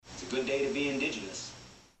Good day to be indigenous.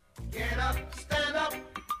 Get up, stand up.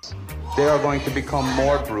 They are going to become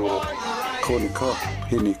more brutal. Couldn't cut,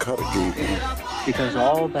 hitting cut again. Because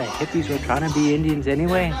all the hippies were trying to be Indians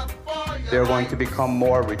anyway. They're going to become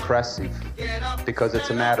more repressive because it's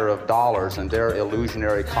a matter of dollars and their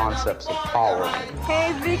illusionary concepts of power.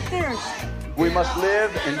 Hey, Victor. We must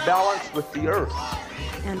live in balance with the earth.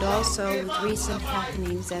 And also with recent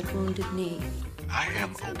happenings at Wounded Knee. I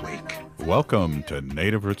am awake. Welcome to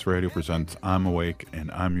Native Roots Radio Presents I'm Awake,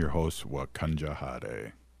 and I'm your host,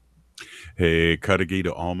 xhkezso. Hey, Kadagi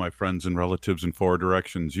to all my friends and relatives in four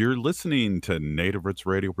directions. You're listening to Native Roots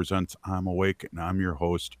Radio Presents I'm Awake, and I'm your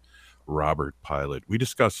host, Robert Pilot. We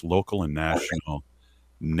discuss local and national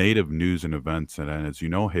Native news and events, and as you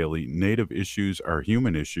know, Haley, Native issues are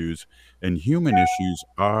human issues, and human issues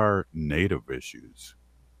are Native issues.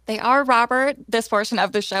 They are, Robert. This portion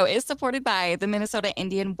of the show is supported by the Minnesota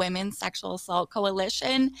Indian Women's Sexual Assault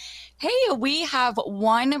Coalition. Hey, we have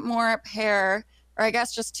one more pair, or I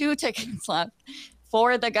guess just two tickets left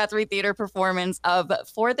for the Guthrie Theater performance of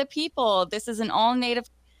For the People. This is an all-Native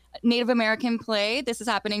American play. This is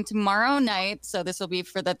happening tomorrow night. So this will be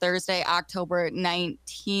for the Thursday, October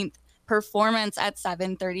 19th. Performance at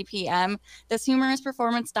 7:30 p.m. This humorous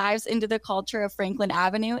performance dives into the culture of Franklin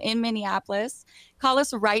Avenue in Minneapolis. Call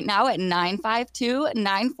us right now at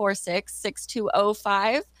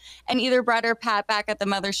 952-946-6205. And either Brett or Pat back at the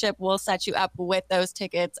mothership will set you up with those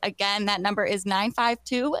tickets. Again, that number is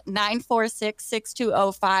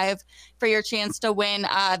 952-946-6205 for your chance to win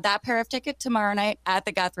that pair of tickets tomorrow night at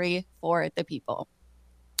the Guthrie for the People.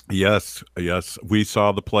 Yes, we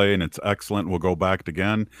saw the play and it's excellent. We'll go back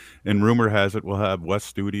again, and rumor has it we'll have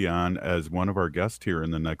Wes Studi on as one of our guests here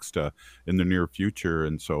in the next in the near future,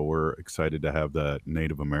 and so we're excited to have the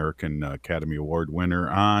Native American Academy Award winner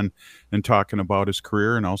on and talking about his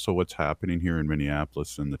career and also what's happening here in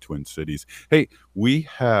Minneapolis and the Twin Cities. Hey, we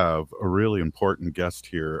have a really important guest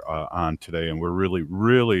here on today, and we're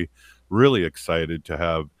really excited to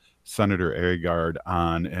have Senator Agard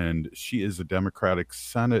on, and she is a Democratic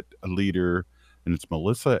Senate leader, and it's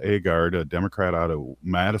Melissa Agard, a Democrat out of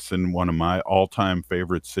Madison, one of my all-time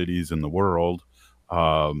favorite cities in the world.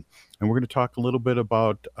 And we're going to talk a little bit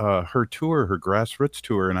about her tour, her grassroots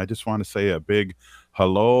tour, and I just want to say a big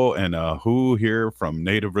hello and a who here from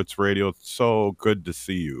Native Roots Radio. It's so good to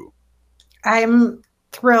see you. I'm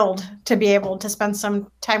thrilled to be able to spend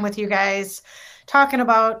some time with you guys talking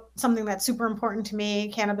about something that's super important to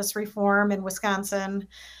me, cannabis reform in Wisconsin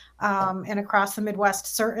and across the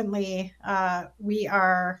Midwest. Certainly, we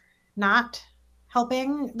are not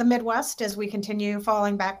helping the Midwest as we continue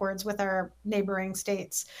falling backwards with our neighboring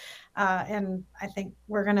states. And I think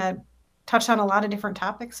we're going to touch on a lot of different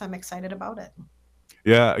topics. I'm excited about it.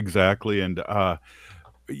 Yeah, exactly. And,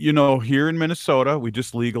 you know, here in Minnesota, we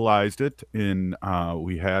just legalized it.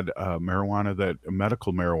 We had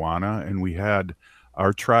medical marijuana, and we had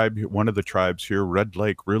our tribe, one of the tribes here, Red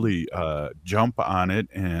Lake, really jump on it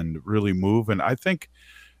and really move. And I think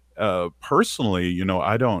personally, you know,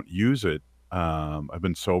 I don't use it. I've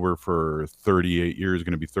been sober for 38 years,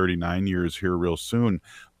 going to be 39 years here real soon.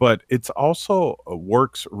 But it's also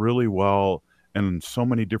works really well in so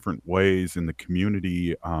many different ways in the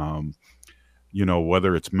community. You know,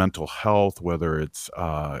 whether it's mental health, whether it's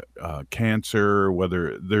cancer,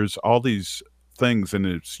 whether there's all these things, and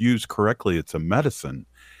it's used correctly, it's a medicine.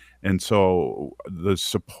 And so the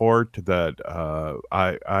support that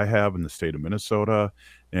I have in the state of Minnesota,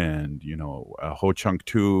 and, you know, Ho-Chunk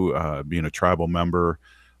too, being a tribal member,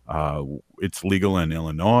 it's legal in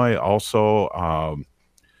Illinois also.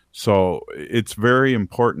 So it's very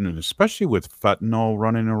important, and especially with fentanyl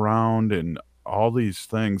running around and all these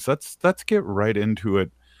things, let's get right into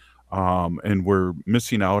it. And we're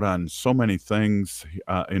missing out on so many things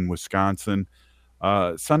in Wisconsin.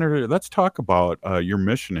 Senator, let's talk about your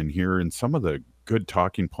mission in here and some of the good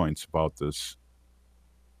talking points about this.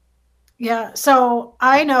 Yeah, so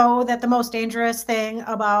I know that the most dangerous thing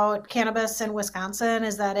about cannabis in Wisconsin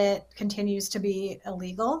is that it continues to be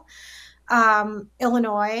illegal.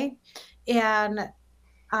 Illinois and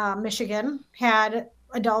Michigan had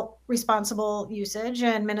adult responsible usage,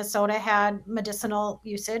 and Minnesota had medicinal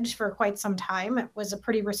usage for quite some time. It was a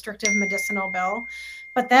pretty restrictive medicinal bill.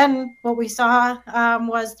 But then what we saw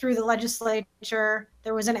was through the legislature,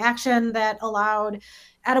 there was an action that allowed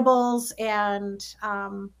edibles and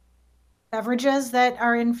beverages that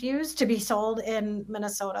are infused to be sold in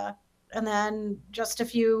Minnesota. And then just a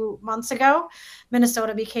few months ago,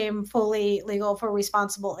 Minnesota became fully legal for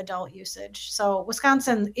responsible adult usage. So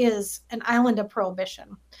Wisconsin is an island of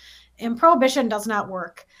prohibition, and prohibition does not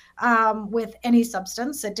work. with any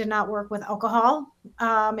substance. It did not work with alcohol.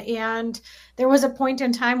 And there was a point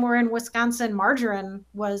in time where in Wisconsin, margarine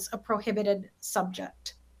was a prohibited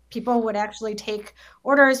subject. People would actually take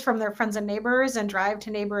orders from their friends and neighbors and drive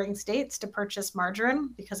to neighboring states to purchase margarine,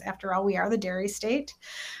 because after all, we are the dairy state.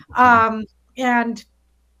 And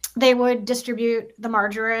they would distribute the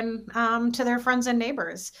margarine to their friends and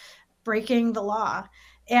neighbors, breaking the law.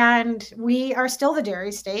 And we are still the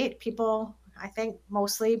dairy state. People, I think,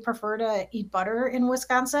 mostly prefer to eat butter in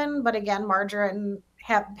Wisconsin. But again, margarine,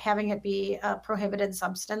 having it be a prohibited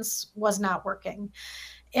substance, was not working.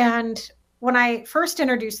 And when I first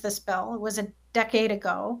introduced this bill, it was a decade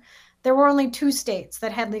ago, there were only 2 states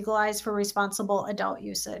that had legalized for responsible adult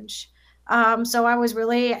usage. So I was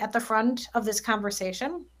really at the front of this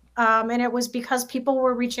conversation. And it was because people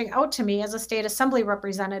were reaching out to me as a state assembly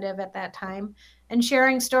representative at that time and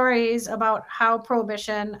sharing stories about how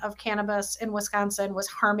prohibition of cannabis in Wisconsin was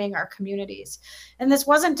harming our communities. And this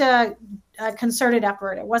wasn't a concerted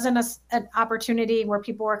effort. It wasn't an opportunity where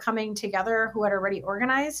people were coming together who had already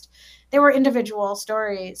organized. They were individual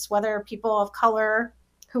stories, whether people of color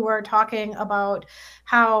who were talking about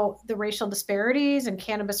how the racial disparities and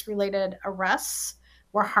cannabis-related arrests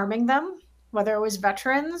were harming them, whether it was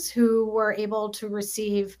veterans who were able to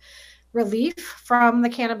receive relief from the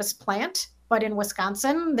cannabis plant, but in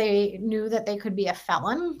Wisconsin, they knew that they could be a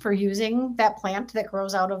felon for using that plant that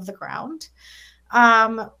grows out of the ground.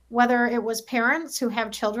 Whether it was parents who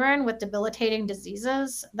have children with debilitating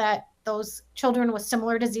diseases, that those children with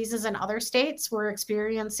similar diseases in other states were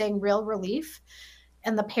experiencing real relief,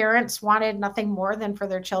 and the parents wanted nothing more than for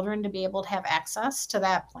their children to be able to have access to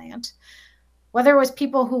that plant. Whether it was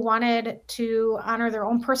people who wanted to honor their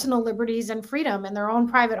own personal liberties and freedom in their own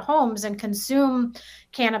private homes and consume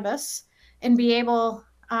cannabis and be able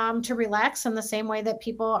to relax in the same way that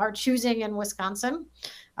people are choosing in Wisconsin,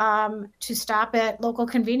 to stop at local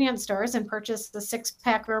convenience stores and purchase the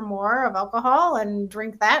 6-pack or more of alcohol and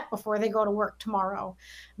drink that before they go to work tomorrow.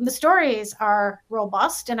 And the stories are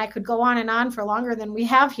robust, and I could go on and on for longer than we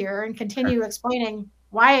have here and continue explaining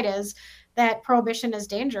why it is that prohibition is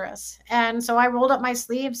dangerous. And so I rolled up my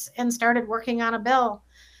sleeves and started working on a bill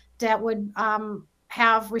that would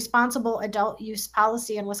have responsible adult use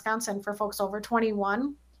policy in Wisconsin for folks over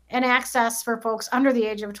 21 and access for folks under the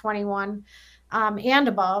age of 21 and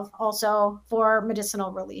above, also for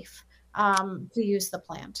medicinal relief to use the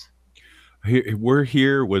plant. We're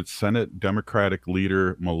here with Senate Democratic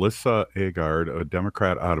leader Melissa Agard, a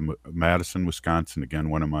Democrat out of Madison, Wisconsin, again,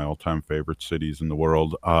 one of my all-time favorite cities in the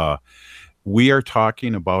world. We are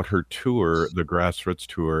talking about her tour, the grassroots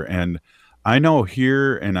tour, and I know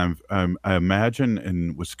here, and I imagine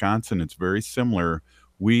in Wisconsin it's very similar.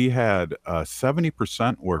 We had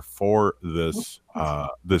 70% were for this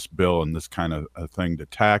this bill and this kind of a thing, to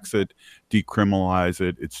tax it, decriminalize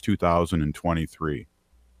it. It's 2023.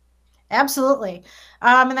 Absolutely.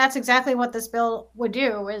 And that's exactly what this bill would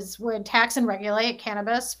do, is would tax and regulate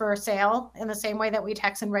cannabis for sale in the same way that we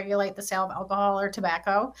tax and regulate the sale of alcohol or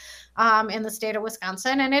tobacco in the state of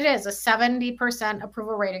Wisconsin. And it is a 70%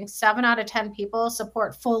 approval rating. 7 out of 10 people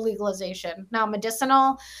support full legalization. Now,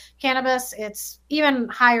 medicinal cannabis, it's even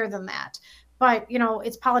higher than that. But, you know,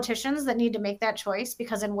 it's politicians that need to make that choice,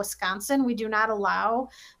 because in Wisconsin, we do not allow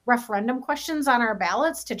referendum questions on our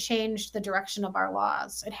ballots to change the direction of our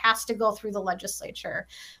laws. It has to go through the legislature.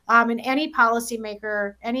 And any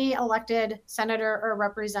policymaker, any elected senator or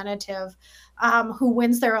representative who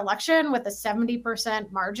wins their election with a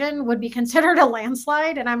 70% margin would be considered a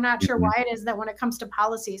landslide. And I'm not sure why it is that when it comes to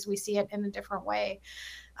policies, we see it in a different way.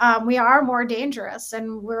 We are more dangerous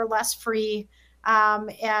and we're less free.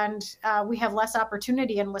 And we have less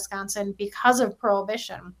opportunity in Wisconsin because of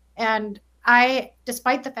prohibition. And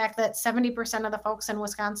despite the fact that 70% of the folks in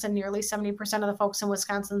Wisconsin, nearly 70% of the folks in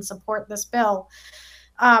Wisconsin support this bill,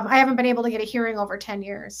 I haven't been able to get a hearing over 10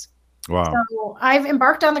 years. Wow. So I've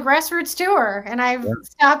embarked on the grassroots tour, and I've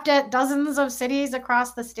stopped at dozens of cities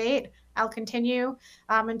across the state. I'll continue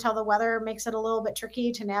until the weather makes it a little bit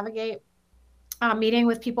tricky to navigate. Meeting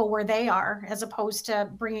with people where they are, as opposed to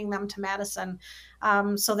bringing them to Madison,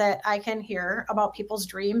 so that I can hear about people's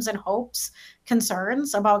dreams and hopes,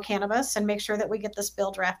 concerns about cannabis, and make sure that we get this bill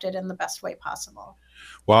drafted in the best way possible.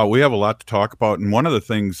 Wow, we have a lot to talk about. And one of the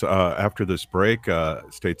things after this break,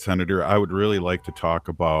 State Senator, I would really like to talk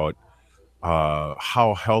about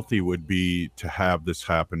how healthy it would be to have this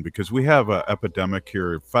happen, because we have an epidemic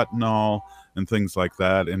here of fentanyl and things like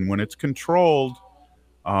that. And when it's controlled,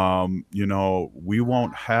 you know, we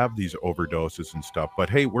won't have these overdoses and stuff. But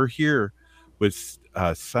hey, we're here with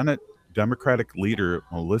Senate Democratic leader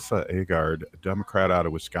Melissa Agard, a Democrat out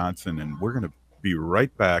of Wisconsin, and we're going to be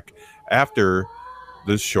right back after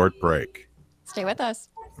this short break. Stay with us.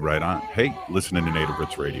 Right on. Hey, listening to Native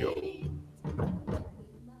Roots Radio.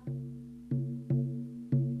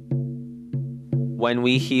 When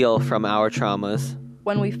we heal from our traumas,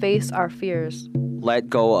 when we face our fears, let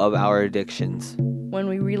go of our addictions, when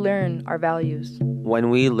we relearn our values, when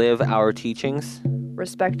we live our teachings,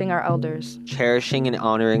 respecting our elders, cherishing and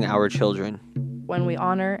honoring our children, when we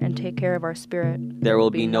honor and take care of our spirit, there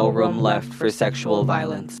will be no room left for sexual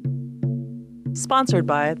violence. Sponsored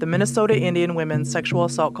by the Minnesota Indian Women's Sexual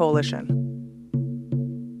Assault Coalition.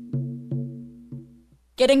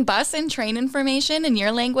 Getting bus and train information in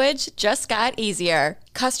your language just got easier.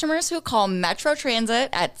 Customers who call Metro Transit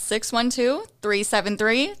at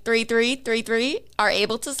 612-373-3333 are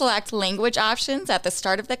able to select language options at the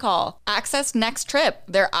start of the call. Access Next Trip,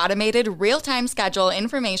 their automated real-time schedule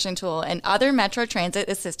information tool, and other Metro Transit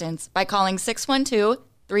assistance by calling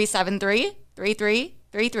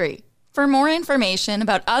 612-373-3333. For more information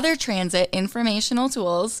about other transit informational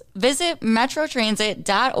tools, visit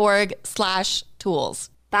metrotransit.org/tools.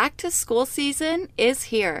 Back to school season is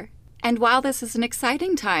here. And while this is an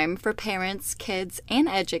exciting time for parents, kids, and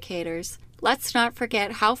educators, let's not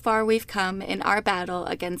forget how far we've come in our battle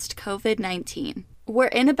against COVID-19. We're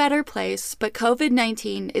in a better place, but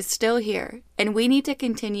COVID-19 is still here, and we need to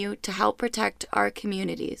continue to help protect our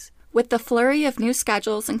communities. With the flurry of new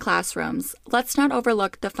schedules and classrooms, let's not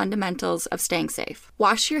overlook the fundamentals of staying safe.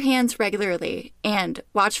 Wash your hands regularly and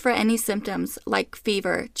watch for any symptoms like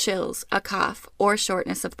fever, chills, a cough, or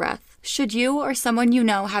shortness of breath. Should you or someone you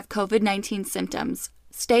know have COVID-19 symptoms,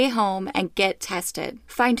 stay home and get tested.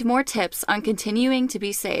 Find more tips on continuing to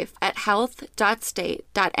be safe at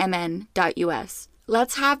health.state.mn.us.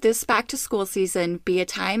 Let's have this back-to-school season be a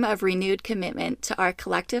time of renewed commitment to our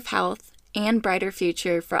collective health and brighter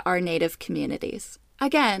future for our Native communities.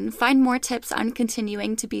 Again, find more tips on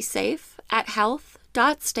continuing to be safe at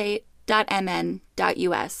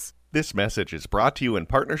health.state.mn.us. This message is brought to you in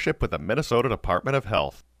partnership with the Minnesota Department of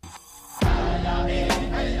Health.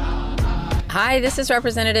 Hi, this is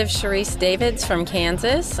Representative Sharice Davids from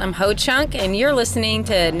Kansas. I'm Ho-Chunk, and you're listening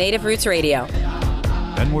to Native Roots Radio.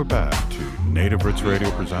 And we're back to Native Roots Radio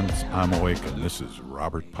presents I'm Awake, and this is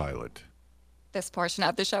Robert Pilot. This portion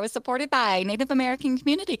of the show is supported by Native American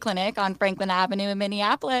Community Clinic on Franklin Avenue in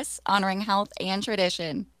Minneapolis, honoring health and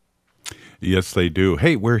tradition. Yes, they do.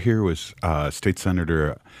 Hey, we're here with State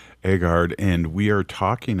Senator Agard, and we are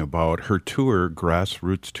talking about her tour,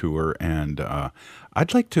 Grassroots Tour, and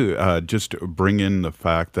I'd like to just bring in the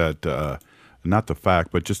fact that, not the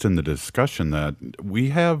fact, but just in the discussion that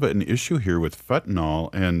we have an issue here with fentanyl,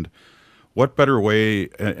 and what better way,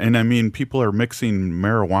 and I mean, people are mixing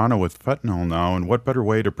marijuana with fentanyl now, and what better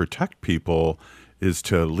way to protect people is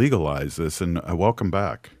to legalize this, and welcome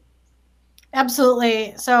back.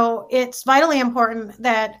 Absolutely. So it's vitally important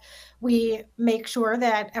that we make sure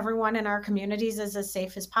that everyone in our communities is as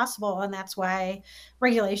safe as possible, and that's why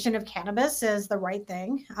regulation of cannabis is the right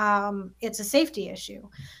thing. It's a safety issue.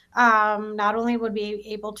 Not only would we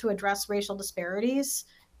be able to address racial disparities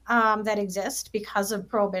that exist because of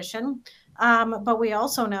prohibition, but we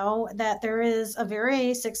also know that there is a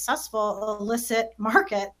very successful illicit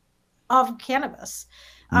market of cannabis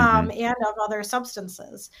and of other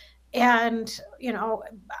substances. And, you know,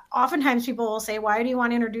 oftentimes people will say, why do you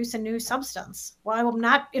want to introduce a new substance? Well, I'm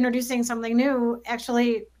not introducing something new.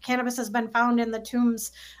 Actually, cannabis has been found in the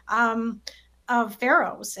tombs of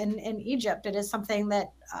pharaohs in Egypt. It is something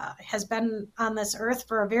that has been on this earth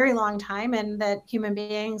for a very long time, and that human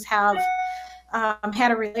beings have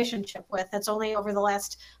had a relationship with. It's only over the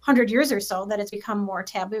last 100 years or so that it's become more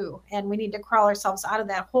taboo, and we need to crawl ourselves out of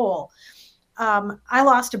that hole. I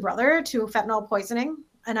lost a brother to fentanyl poisoning,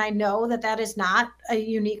 and I know that that is not a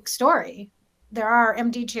unique story. There are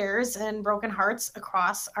empty chairs and broken hearts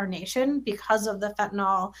across our nation because of the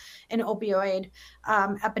fentanyl and opioid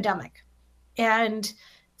epidemic. And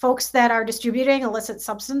folks that are distributing illicit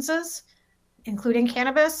substances, including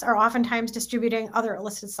cannabis, are oftentimes distributing other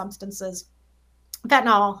illicit substances,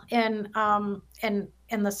 fentanyl and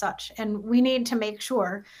the such. And we need to make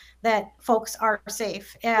sure that folks are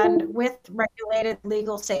safe. And with regulated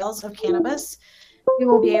legal sales of cannabis, we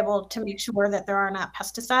will be able to make sure that there are not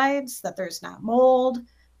pesticides, that there's not mold,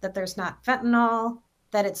 that there's not fentanyl,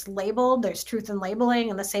 that it's labeled. There's truth in labeling.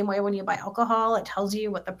 In the same way when you buy alcohol, it tells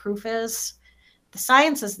you what the proof is. The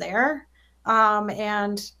science is there,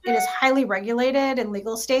 and it is highly regulated in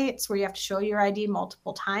legal states where you have to show your ID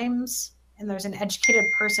multiple times, and there's an educated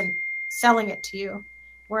person selling it to you.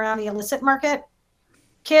 Where on the illicit market,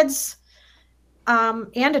 kids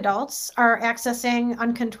and adults are accessing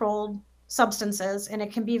uncontrolled substances, and it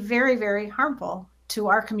can be very, very harmful to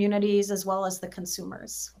our communities as well as the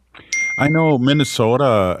consumers. I know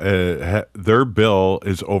Minnesota, their bill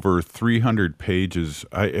is over 300 pages,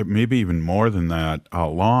 maybe even more than that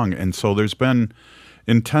long. And so there's been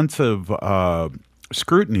intensive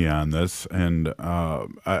scrutiny on this. And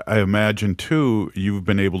I imagine, too, you've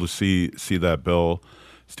been able to see that bill,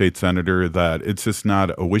 State Senator, that it's just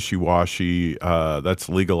not a wishy-washy, let's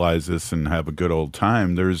legalize this and have a good old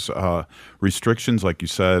time. There's restrictions, like you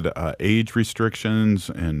said, age restrictions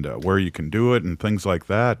and where you can do it and things like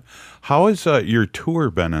that. How has your tour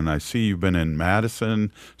been? And I see you've been in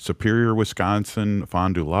Madison, Superior, Wisconsin,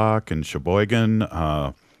 Fond du Lac, and Sheboygan.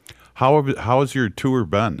 How has your tour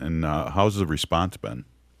been, and how's the response been?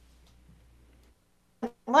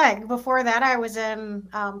 Before that, I was in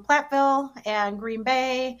Platteville and Green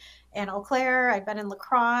Bay and Eau Claire. I've been in La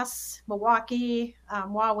Crosse, Milwaukee,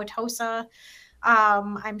 Wahówiąpi.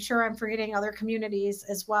 I'm sure I'm forgetting other communities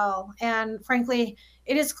as well. And frankly,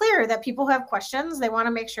 it is clear that people have questions. They want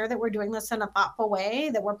to make sure that we're doing this in a thoughtful way,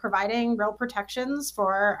 that we're providing real protections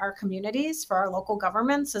for our communities, for our local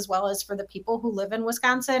governments, as well as for the people who live in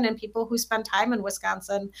Wisconsin and people who spend time in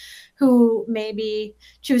Wisconsin who may be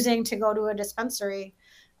choosing to go to a dispensary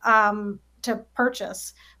to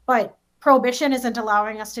purchase. But prohibition isn't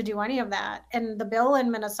allowing us to do any of that. And the bill in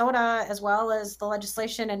Minnesota, as well as the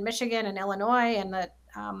legislation in Michigan and Illinois and the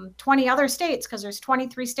 20 other states, because there's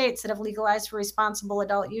 23 states that have legalized for responsible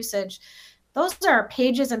adult usage, those are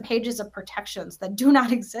pages and pages of protections that do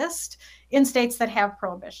not exist in states that have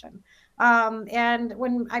prohibition. And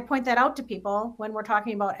when I point that out to people, when we're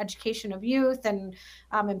talking about education of youth and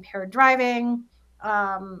impaired driving,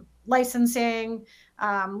 licensing,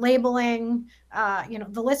 labeling,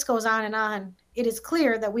 the list goes on and on. It is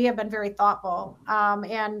clear that we have been very thoughtful.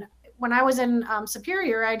 And when I was in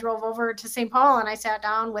Superior, I drove over to St. Paul and I sat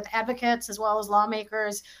down with advocates as well as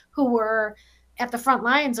lawmakers who were at the front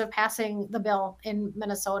lines of passing the bill in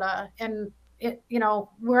Minnesota. And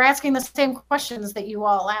we're asking the same questions that you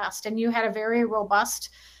all asked, and you had a very robust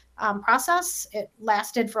process. It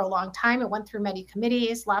lasted for a long time. It went through many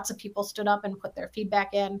committees. Lots of people stood up and put their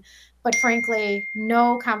feedback in, but frankly,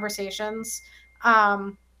 no conversations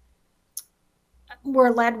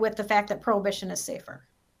were led with the fact that prohibition is safer.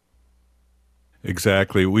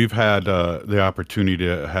 Exactly. We've had the opportunity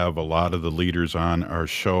to have a lot of the leaders on our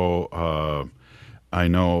show. I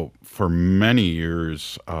know for many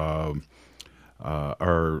years, our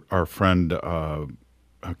friend,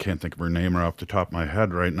 I can't think of her name right off the top of my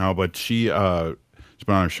head right now, but she's been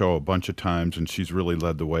on our show a bunch of times, and she's really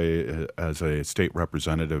led the way as a state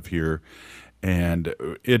representative here. And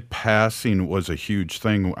it passing was a huge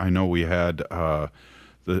thing. I know we had at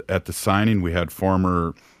the signing, we had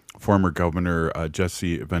former Governor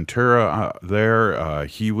Jesse Ventura there.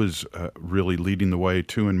 He was really leading the way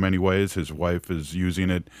too in many ways. His wife is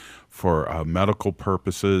using it for medical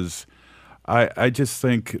purposes. I just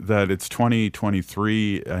think that it's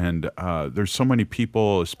 2023 and there's so many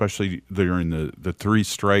people, especially during the 3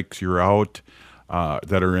 strikes you're out,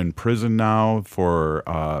 that are in prison now for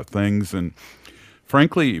things. And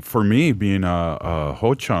frankly, for me, being a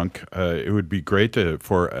Ho-Chunk, it would be great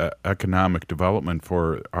for economic development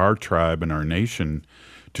for our tribe and our nation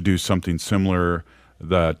to do something similar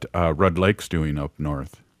that Red Lake's doing up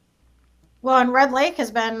north. Well, and Red Lake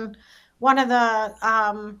has been one of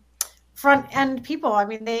the front end people. I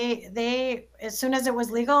mean, they as soon as it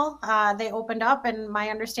was legal, they opened up. And my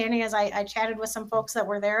understanding is I chatted with some folks that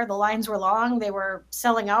were there. The lines were long. They were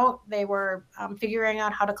selling out. They were figuring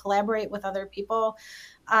out how to collaborate with other people.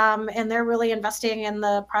 And they're really investing in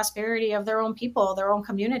the prosperity of their own people, their own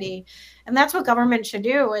community. And that's what government should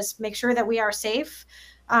do, is make sure that we are safe,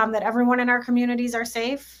 that everyone in our communities are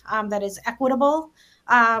safe, that is equitable,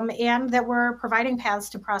 and that we're providing paths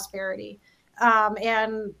to prosperity.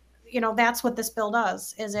 And that's what this bill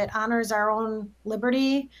does, is it honors our own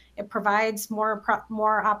liberty. It provides more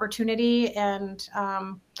opportunity and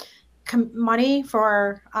money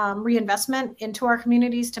for reinvestment into our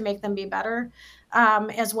communities to make them be better,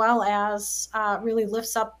 as well as really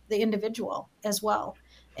lifts up the individual as well.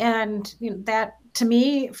 And that to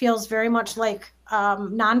me feels very much like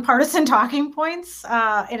nonpartisan talking points.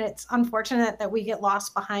 And it's unfortunate that we get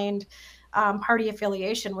lost behind party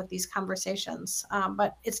affiliation with these conversations.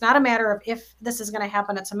 But it's not a matter of if this is going to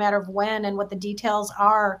happen. It's a matter of when and what the details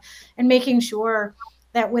are, and making sure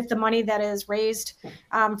that with the money that is raised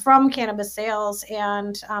from cannabis sales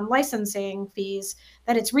and licensing fees,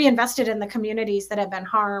 that it's reinvested in the communities that have been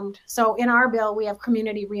harmed. So in our bill, we have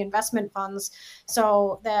community reinvestment funds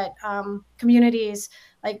so that communities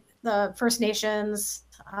like the First Nations,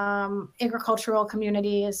 agricultural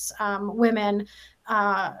communities, women,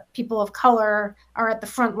 people of color are at the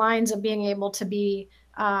front lines of being able to be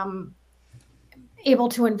able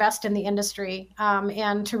to invest in the industry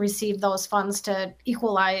and to receive those funds to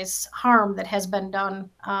equalize harm that has been done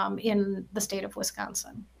in the state of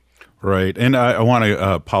Wisconsin. Right. And I want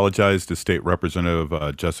to apologize to State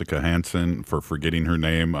Representative Jessica Hansen for forgetting her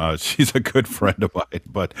name. She's a good friend of mine,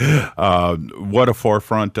 but what a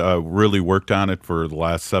forefront, really worked on it for the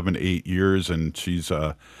last 7-8 years. And she's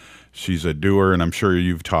a doer, and I'm sure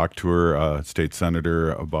you've talked to her, State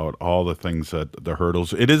Senator, about all the things that the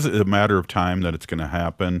hurdles. It is a matter of time that it's going to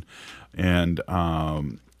happen. And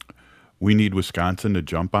we need Wisconsin to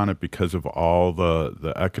jump on it because of all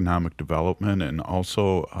the economic development. And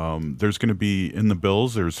also there's going to be in the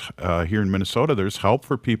bills, there's here in Minnesota, there's help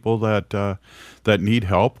for people that need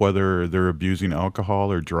help, whether they're abusing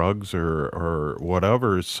alcohol or drugs or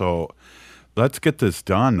whatever. So let's get this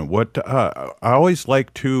done. What I always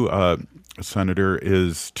like to, Senator,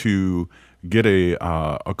 is to get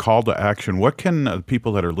a call to action. What can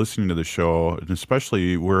people that are listening to the show, and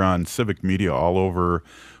especially we're on civic media all over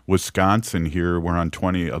Wisconsin here, we're on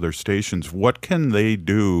 20 other stations. What can they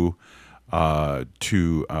do what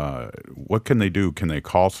can they do? Can they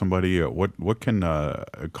call somebody? What can a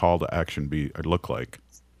call to action look like?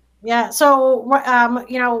 Yeah. So,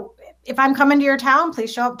 if I'm coming to your town,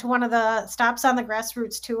 please show up to one of the stops on the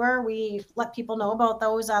Grassroots Tour. We let people know about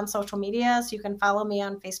those on social media. So you can follow me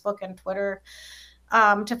on Facebook and Twitter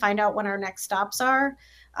to find out when our next stops are.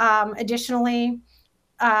 Additionally,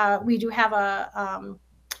 we do have a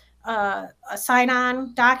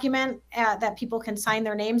sign-on document that people can sign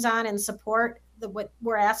their names on and support. What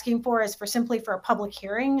we're asking for is simply for a public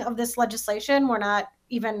hearing of this legislation. We're not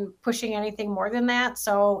even pushing anything more than that.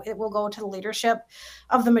 So it will go to the leadership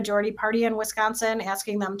of the majority party in Wisconsin,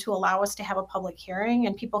 asking them to allow us to have a public hearing.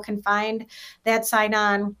 And people can find that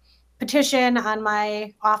sign-on petition on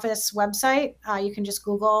my office website. You can just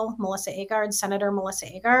Google Melissa Agard, Senator Melissa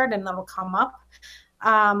Agard, and that'll come up.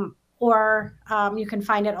 Or you can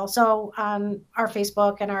find it also on our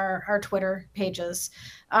Facebook and our Twitter pages.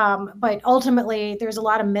 But ultimately, there's a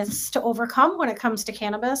lot of myths to overcome when it comes to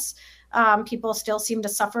cannabis. People still seem to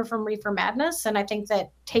suffer from reefer madness. And I think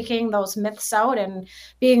that taking those myths out and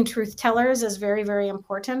being truth tellers is very, very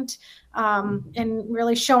important. And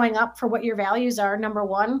really showing up for what your values are. Number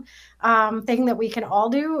one thing that we can all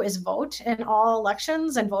do is vote in all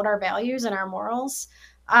elections and vote our values and our morals.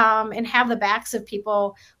 And have the backs of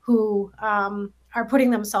people who are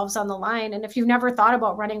putting themselves on the line. And if you've never thought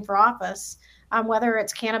about running for office, whether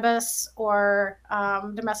it's cannabis or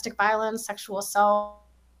domestic violence, sexual assault,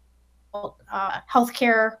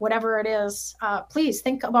 healthcare, whatever it is, please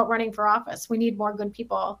think about running for office. We need more good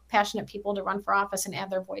people, passionate people to run for office and add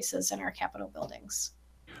their voices in our Capitol buildings.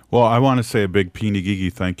 Well, I want to say a big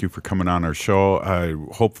Peenigigi thank you for coming on our show. I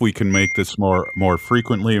hope we can make this more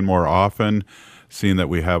frequently and more often, seeing that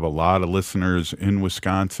we have a lot of listeners in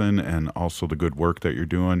Wisconsin and also the good work that you're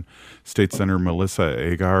doing. State Senator Melissa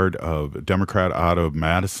Agard, Democrat out of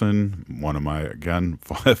Madison, one of my, again,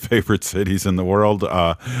 favorite cities in the world.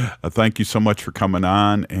 Thank you so much for coming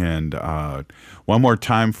on. And one more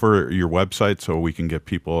time for your website so we can get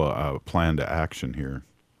people a plan to action here.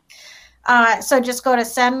 So just go to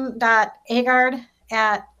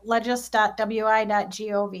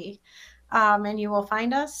sen.agard@legis.wi.gov and you will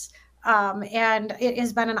find us. And it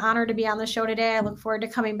has been an honor to be on the show today. I look forward to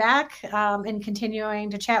coming back and continuing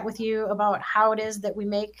to chat with you about how it is that we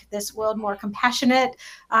make this world more compassionate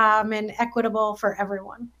and equitable for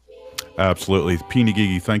everyone. Absolutely.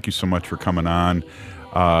 Peenigigi, thank you so much for coming on.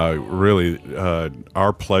 Really,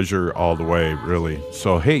 our pleasure all the way, really.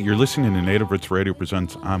 So, hey, you're listening to Native Roots Radio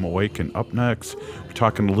Presents I'm Awake, and up next, we're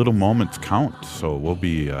talking Little Moments Count. So we'll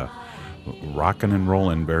be rocking and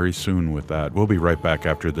rolling very soon with that. We'll be right back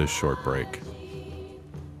after this short break.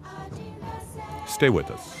 Stay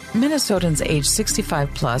with us. Minnesotans age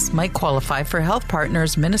 65 plus might qualify for Health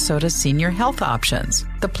Partners Minnesota Senior Health Options.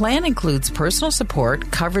 The plan includes personal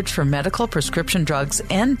support, coverage for medical, prescription drugs,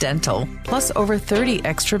 and dental, plus over 30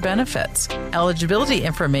 extra benefits. Eligibility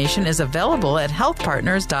information is available at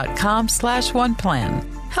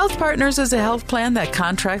healthpartners.com/oneplan. Health Partners is a health plan that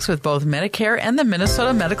contracts with both Medicare and the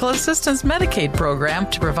Minnesota Medical Assistance Medicaid program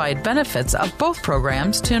to provide benefits of both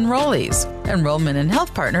programs to enrollees. Enrollment in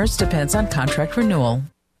Health Partners depends on contract renewal.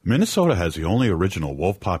 Minnesota has the only original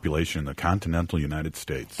wolf population in the continental United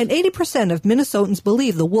States. And 80% of Minnesotans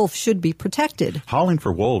believe the wolf should be protected. Howling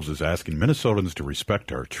for Wolves is asking Minnesotans to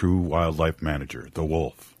respect our true wildlife manager, the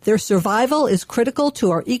wolf. Their survival is critical to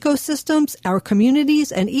our ecosystems, our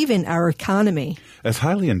communities, and even our economy. As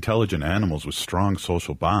highly intelligent animals with strong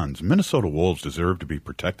social bonds, Minnesota wolves deserve to be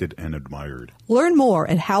protected and admired. Learn more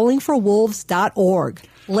at howlingforwolves.org.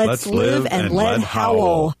 Let's live and let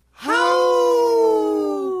howl.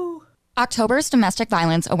 October's Domestic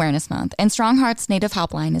Violence Awareness Month, and Strong Hearts Native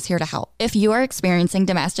Helpline is here to help. If you are experiencing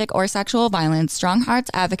domestic or sexual violence, Strong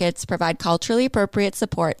Hearts advocates provide culturally appropriate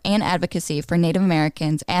support and advocacy for Native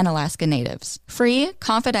Americans and Alaska Natives. Free,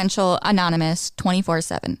 confidential, anonymous,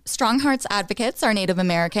 24/7. Strong Hearts advocates are Native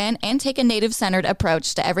American and take a Native-centered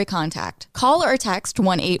approach to every contact. Call or text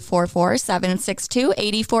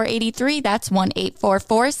 1-844-762-8483. That's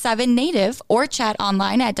 1-844-7-NATIVE, or chat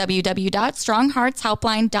online at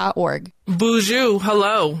www.strongheartshelpline.org. Bonjour,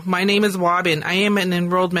 hello. My name is Wabin. I am an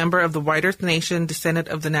enrolled member of the White Earth Nation, descendant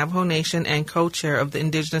of the Navajo Nation, and co-chair of the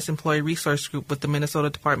Indigenous Employee Resource Group with the Minnesota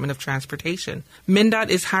Department of Transportation. MnDOT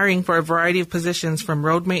is hiring for a variety of positions from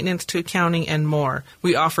road maintenance to accounting and more.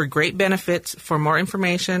 We offer great benefits. For more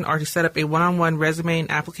information or to set up a one-on-one resume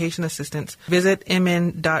and application assistance, visit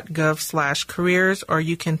mn.gov/careers, or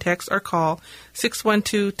you can text or call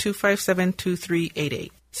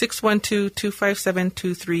 612-257-2388.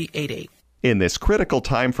 612-257-2388. In this critical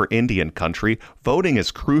time for Indian country, voting is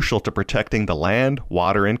crucial to protecting the land,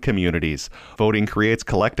 water, and communities. Voting creates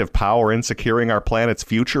collective power in securing our planet's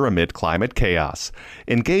future amid climate chaos.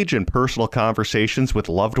 Engage in personal conversations with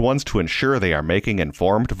loved ones to ensure they are making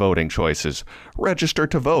informed voting choices. Register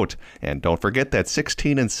to vote. And don't forget that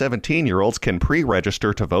 16 and 17-year-olds can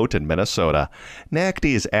pre-register to vote in Minnesota.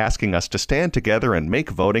 NACD is asking us to stand together and make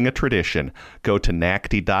voting a tradition. Go to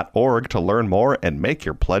nacd.org to learn more and make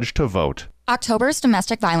your pledge to vote. October's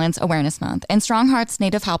Domestic Violence Awareness Month, and Strong Hearts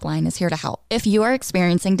Native Helpline is here to help. If you are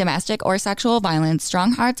experiencing domestic or sexual violence,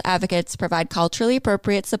 Strong Hearts advocates provide culturally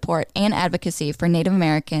appropriate support and advocacy for Native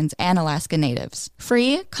Americans and Alaska Natives.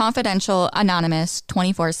 Free, confidential, anonymous,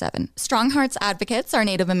 24/7. Strong Hearts advocates are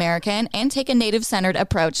Native American and take a Native-centered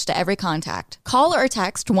approach to every contact. Call or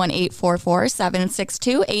text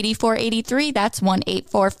 1-844-762-8483. That's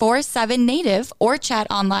 1-844-7-NATIVE, or chat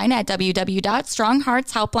online at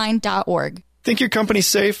www.strongheartshelpline.org. Think your company's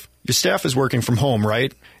safe? Your staff is working from home,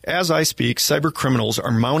 right? As I speak, cyber criminals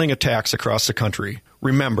are mounting attacks across the country.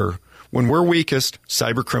 Remember, when we're weakest,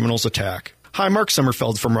 cyber criminals attack. Hi, Mark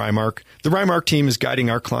Sommerfeld from Rymark. The Rymark team is guiding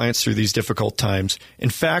our clients through these difficult times. In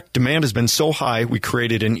fact, demand has been so high, we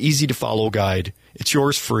created an easy-to-follow guide. It's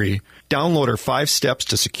yours free. Download our 5 steps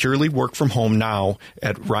to securely work from home now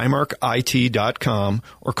at rymarkit.com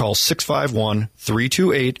or call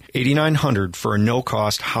 651-328-8900 for a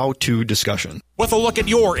no-cost how-to discussion. With a look at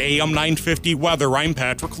your AM 950 weather, I'm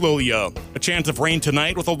Patrick Lilia. A chance of rain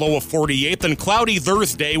tonight with a low of 48, and cloudy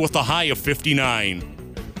Thursday with a high of 59.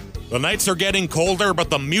 The nights are getting colder, but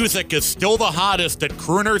the music is still the hottest at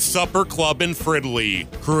Crooner's Supper Club in Fridley.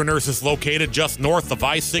 Crooner's is located just north of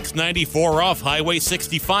I-694 off Highway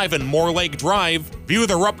 65 and Moore Lake Drive. View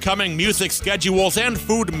their upcoming music schedules and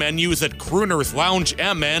food menus at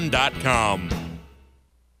croonersloungemn.com.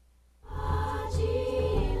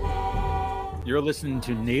 You're listening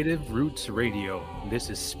to Native Roots Radio. This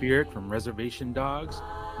is Spirit from Reservation Dogs.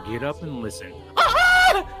 Get up and listen.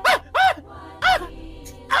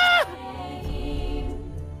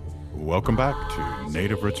 Welcome back to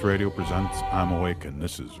Native Roots Radio presents I'm Awake, and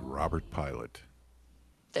this is Robert Pilot.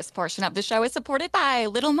 This portion of the show is supported by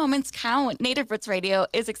Little Moments Count. Native Roots Radio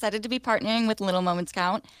is excited to be partnering with Little Moments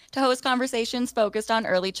Count to host conversations focused on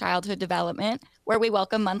early childhood development, where we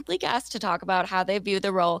welcome monthly guests to talk about how they view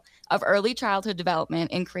the role of early childhood development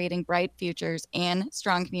in creating bright futures and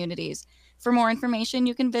strong communities. For more information,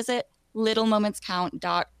 you can visit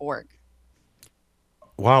littlemomentscount.org.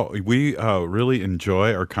 Wow, we really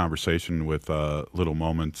enjoy our conversation with Little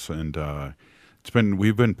Moments, and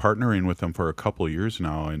we've been partnering with them for a couple of years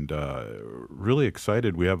now, and really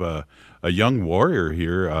excited. We have a young warrior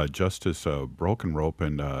here, Justis Brokenrope,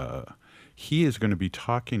 and he is going to be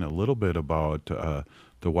talking a little bit about the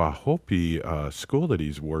Wahóјpi school that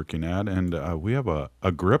he's working at, and we have a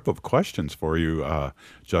grip of questions for you,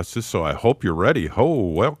 Justis. So I hope you're ready.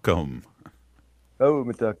 Welcome. Oh,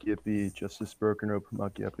 Mitakiapi, Justis Brokenrope,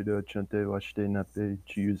 Makiapido, Chante, Washte Nape,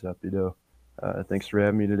 Chiuzapido. Thanks for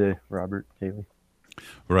having me today, Robert, Haley.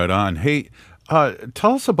 Right on. Hey,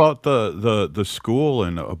 tell us about the school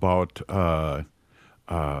and about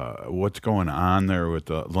what's going on there with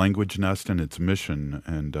the Language Nest and its mission,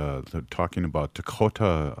 and talking about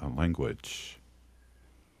Dakhota language.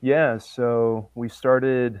 Yeah, so we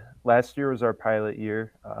started, last year was our pilot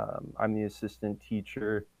year. I'm the assistant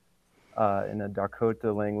teacher in a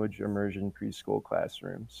Dakhota language immersion preschool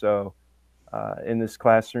classroom. So In this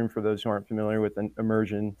classroom, for those who aren't familiar with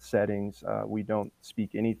immersion settings, we don't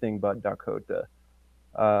speak anything but Dakhota.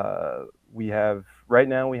 Right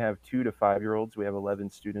now we have 2 to 5-year-olds. We have 11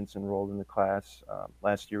 students enrolled in the class.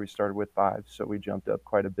 Last year we started with 5, so we jumped up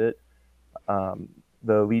quite a bit.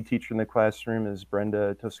 The lead teacher in the classroom is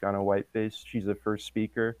Brenda Toscano Whiteface. She's the first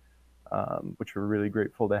speaker, which we're really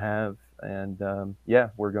grateful to have. And yeah,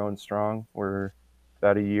 we're going strong. We're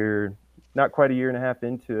about a year, not quite a year and a half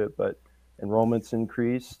into it, but enrollment's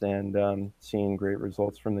increased and seeing great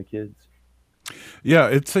results from the kids. Yeah,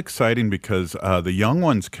 it's exciting because the young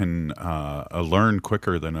ones can learn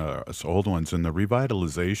quicker than us old ones, and the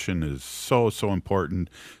revitalization is so important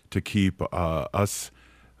to keep us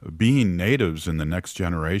being natives in the next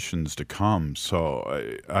generations to come.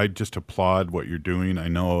 So I just applaud what you're doing. I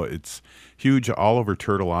know it's huge all over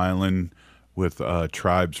Turtle Island with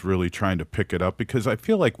tribes really trying to pick it up, because I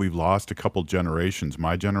feel like we've lost a couple generations,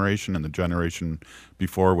 my generation and the generation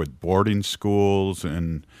before, with boarding schools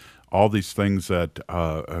and all these things that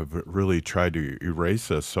have really tried to erase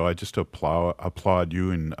us. So I just applaud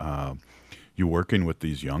you and you working with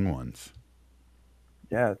these young ones.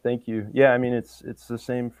 Yeah, thank you. Yeah, I mean, it's the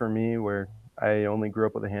same for me, where I only grew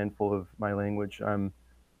up with a handful of my language. I'm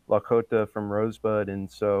Lakota from Rosebud,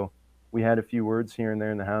 and so we had a few words here and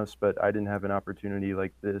there in the house, but I didn't have an opportunity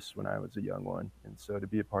like this when I was a young one. And so to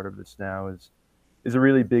be a part of this now is a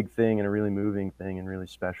really big thing and a really moving thing and really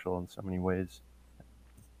special in so many ways.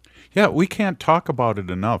 Yeah, we can't talk about it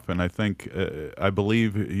enough. And I think, I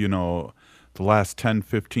believe, the last 10,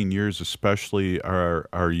 15 years, especially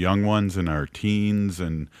our young ones and our teens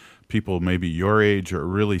and people maybe your age are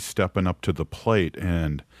really stepping up to the plate.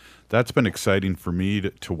 And that's been exciting for me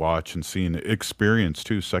to watch and see and experience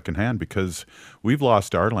too, secondhand, because we've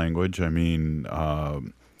lost our language. I mean,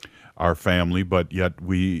 our family, but yet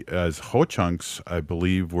we, as Ho-Chunks, I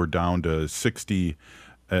believe we're down to 60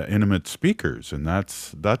 intimate speakers, and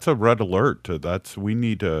that's a red alert. We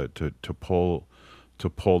need to pull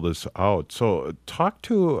this out. So talk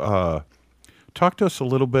to us a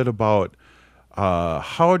little bit about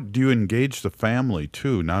how do you engage the family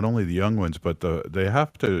too? Not only the young ones, but they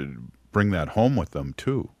have to bring that home with them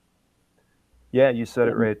too. Yeah, you said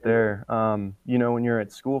it right there. When you're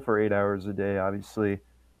at school for 8 hours a day, obviously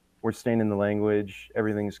we're staying in the language,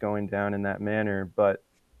 everything's going down in that manner, but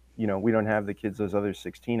we don't have the kids those other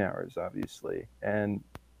 16 hours, obviously. And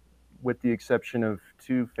with the exception of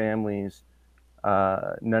 2 families,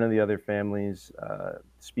 none of the other families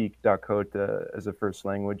speak Dakhota as a first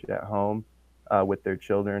language at home with their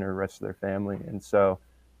children or the rest of their family. And so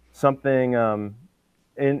something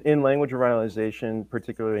in language revitalization,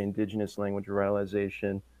 particularly indigenous language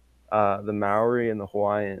revitalization, the Maori and the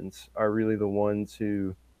Hawaiians are really the ones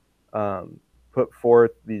who put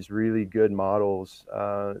forth these really good models.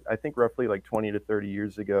 I think roughly like 20 to 30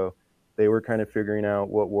 years ago, they were kind of figuring out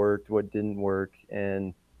what worked, what didn't work,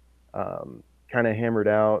 and kind of hammered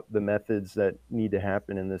out the methods that need to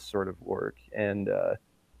happen in this sort of work. And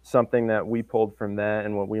something that we pulled from that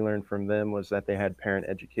and what we learned from them was that they had parent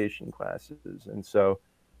education classes. And so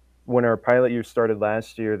when our pilot year started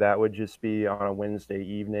last year, that would just be on a Wednesday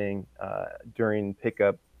evening during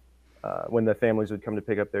pickup. When the families would come to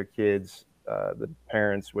pick up their kids, the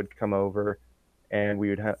parents would come over and we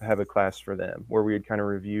would have a class for them where we would kind of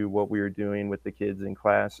review what we were doing with the kids in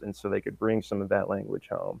class, and so they could bring some of that language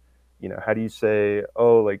home. How do you say,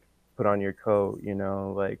 oh, like put on your coat,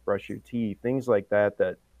 like brush your teeth, things like that,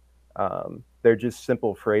 they're just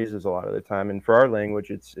simple phrases a lot of the time. And for our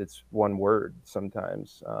language, it's one word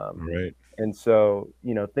sometimes. Right. And so,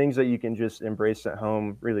 things that you can just embrace at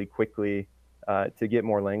home really quickly to get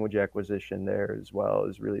more language acquisition there as well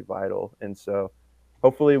is really vital. And so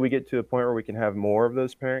hopefully we get to a point where we can have more of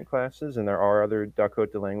those parent classes, and there are other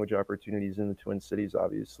Dakhota language opportunities in the Twin Cities,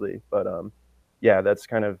 obviously. But yeah, that's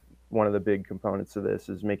kind of one of the big components of this,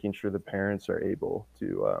 is making sure the parents are able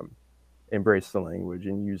to embrace the language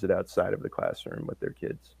and use it outside of the classroom with their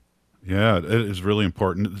kids. Yeah, it is really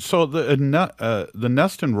important. So the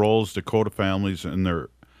Nest enrolls Dakota families and their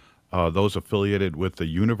those affiliated with the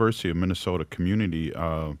University of Minnesota community,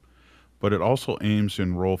 but it also aims to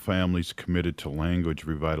enroll families committed to language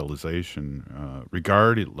revitalization,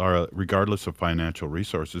 regardless of financial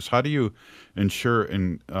resources. How do you ensure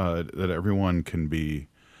that everyone can be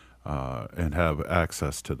and have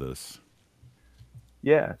access to this?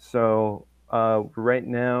 Yeah, so right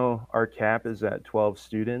now our cap is at 12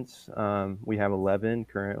 students. We have 11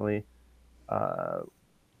 currently.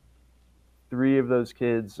 3 of those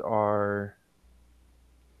kids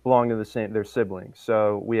belong to they're siblings.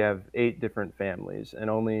 So we have 8 different families, and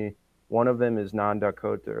only one of them is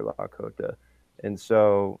non-Dakhota or Lakota. And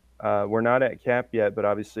so We're not at cap yet, but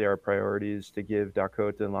obviously our priority is to give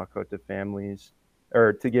Dakhota and Lakota families,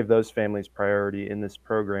 or to give those families priority in this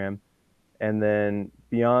program. And then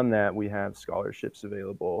beyond that, we have scholarships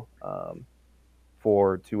available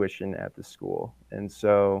for tuition at the school. And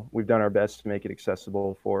so we've done our best to make it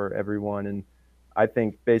accessible for everyone. And I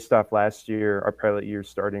think based off last year, our pilot year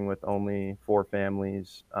starting with only 4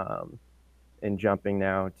 families and jumping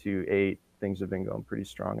now to 8, things have been going pretty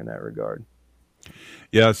strong in that regard.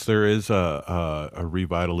 Yes, there is a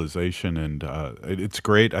revitalization, and it's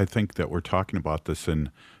great. I think that we're talking about this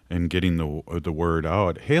and getting the word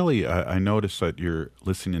out. Haley, I noticed that you're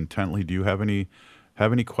listening intently. Do you have any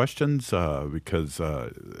questions? Because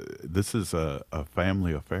this is a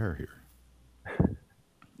family affair here.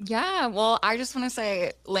 Yeah, well, I just want to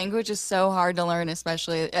say language is so hard to learn,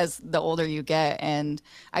 especially as the older you get. And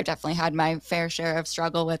I definitely had my fair share of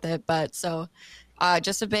struggle with it. But so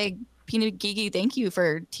just a big peanut geeky thank you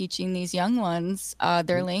for teaching these young ones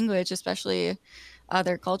their language, especially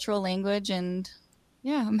their cultural language. And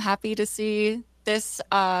yeah, I'm happy to see this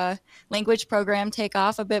language program take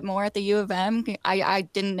off a bit more at the U of M. I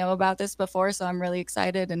didn't know about this before, so I'm really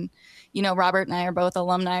excited. And, you know, Robert and I are both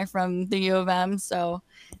alumni from the U of M, so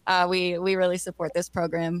we really support this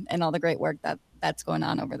program and all the great work that's going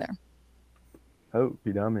on over there. Oh,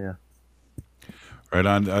 yeah. Right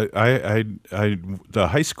on. I the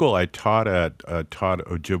high school I taught at taught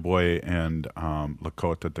Ojibwe and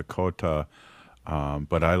Lakota, Dakhota.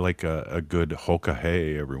 But I like a good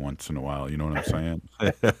hoka every once in a while. You know what I'm saying?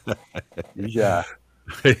 Yeah.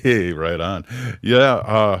 Hey, right on.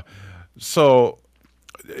 Yeah. So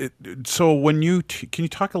when you can you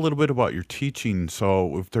talk a little bit about your teaching?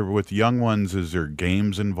 So if they're with young ones, is there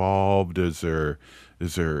games involved? Is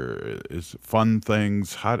fun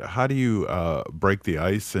things? How do you break the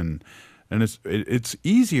ice? And it's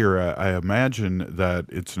easier, I imagine, that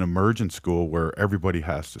it's an immersion school where everybody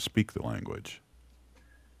has to speak the language.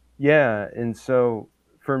 Yeah, and so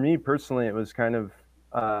for me personally, it was kind of,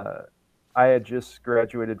 I had just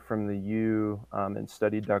graduated from the U and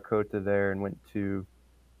studied Dakhota there and went to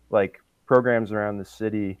like programs around the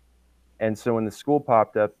city. And so when the school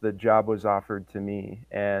popped up, the job was offered to me.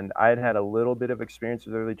 And I had a little bit of experience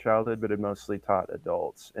with early childhood, but had mostly taught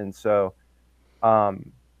adults. And so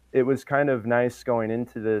it was kind of nice going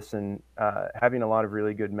into this and having a lot of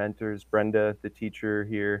really good mentors. Brenda, the teacher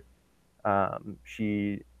here,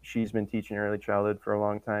 she's been teaching early childhood for a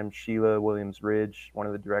long time. Sheila Williams-Ridge, one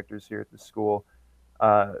of the directors here at the school.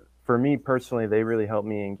 For me personally, they really helped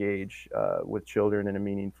me engage with children in a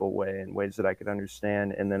meaningful way, in ways that I could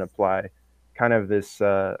understand, and then apply kind of this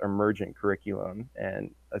emergent curriculum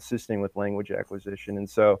and assisting with language acquisition. And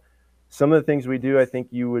so some of the things we do, I think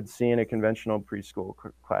you would see in a conventional preschool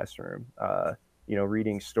classroom,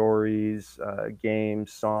 reading stories,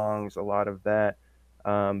 games, songs, a lot of that.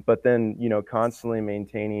 But then, constantly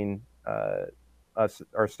maintaining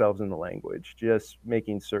ourselves in the language, just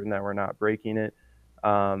making certain that we're not breaking it.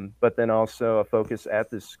 But then also a focus at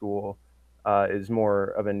this school is more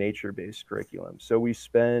of a nature-based curriculum. So we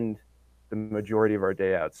spend the majority of our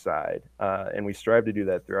day outside, and we strive to do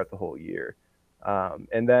that throughout the whole year.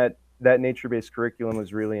 And that nature-based curriculum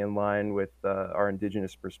was really in line with our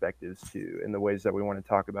Indigenous perspectives too, in the ways that we want to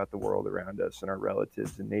talk about the world around us and our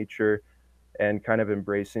relatives in nature, and kind of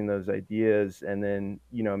embracing those ideas, and then,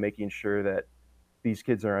 making sure that these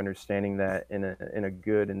kids are understanding that in a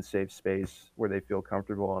good and safe space where they feel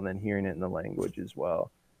comfortable, and then hearing it in the language as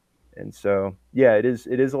well. And so, yeah, it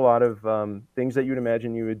is a lot of things that you'd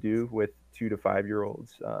imagine you would do with 2 to 5 year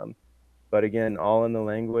olds. But again, all in the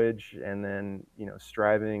language, and then,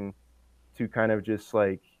 striving to kind of just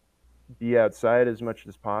like be outside as much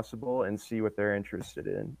as possible and see what they're interested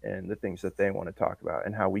in and the things that they want to talk about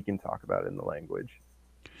and how we can talk about it in the language.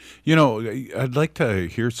 I'd like to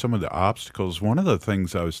hear some of the obstacles. One of the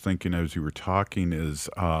things I was thinking as you were talking is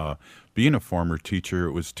being a former teacher,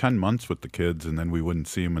 it was 10 months with the kids and then we wouldn't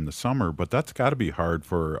see them in the summer, but that's got to be hard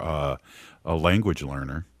for a language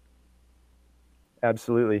learner.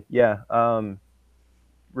 Absolutely. Yeah.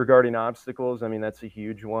 Regarding obstacles, I mean, that's a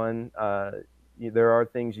huge one. There are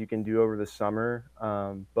things you can do over the summer,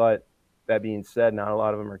 but that being said, not a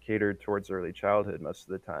lot of them are catered towards early childhood most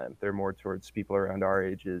of the time. They're more towards people around our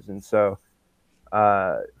ages. And so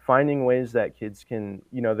finding ways that kids can,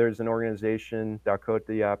 there's an organization, Dakhota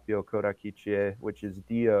Yapio Korakichie, which is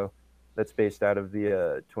DIO, that's based out of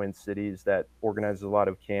the Twin Cities, that organizes a lot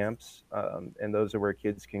of camps. And those are where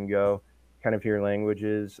kids can go, kind of hear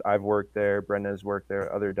languages. I've worked there, Brenda's worked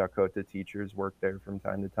there, other Dakhota teachers work there from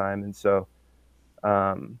time to time. And so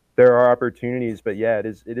there are opportunities, but yeah, it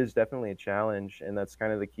is definitely a challenge. And that's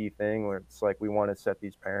kind of the key thing, where it's like we want to set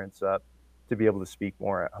these parents up to be able to speak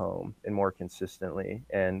more at home and more consistently.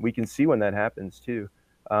 And we can see when that happens too.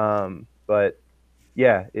 But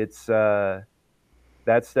yeah, it's,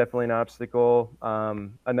 that's definitely an obstacle.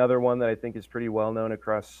 Another one that I think is pretty well known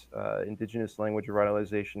across Indigenous language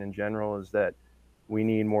revitalization in general is that we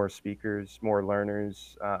need more speakers, more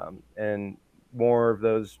learners, and more of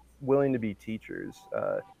those willing to be teachers.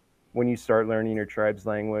 When you start learning your tribe's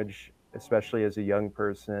language, especially as a young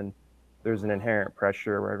person, there's an inherent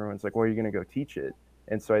pressure where everyone's like, well, you're going to go teach it.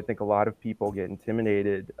 And so I think a lot of people get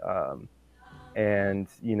intimidated, and,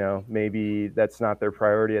 you know, maybe that's not their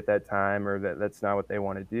priority at that time, or that's not what they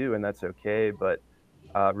want to do, and that's okay. But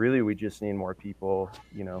really, we just need more people,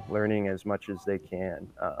 you know, learning as much as they can.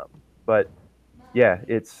 But yeah,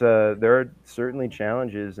 it's there are certainly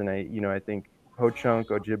challenges, and I think Ho-Chunk,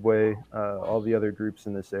 Ojibwe, all the other groups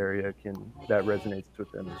in this area that resonates with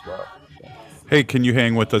them as well. So. Hey, can you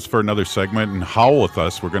hang with us for another segment and howl with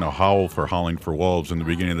us? We're going to howl for Howling for Wolves in the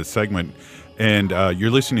beginning of the segment. And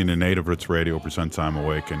you're listening to Native Roots Radio presents I'm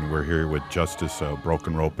Awake, and we're here with Justis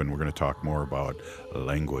Brokenrope, and we're going to talk more about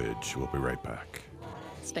language. We'll be right back.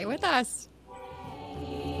 Stay with us.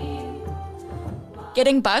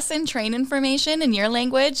 Getting bus and train information in your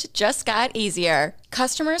language just got easier.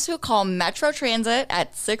 Customers who call Metro Transit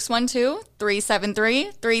at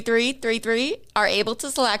 612-373-3333 are able to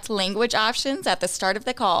select language options at the start of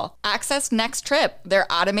the call. Access Next Trip, their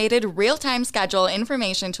automated real-time schedule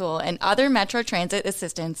information tool, and other Metro Transit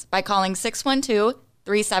assistance by calling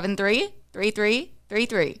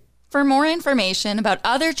 612-373-3333. For more information about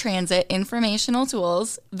other transit informational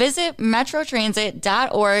tools, visit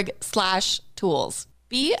metrotransit.org/tools.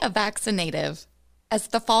 Be a vaccinative. As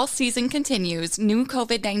the fall season continues, new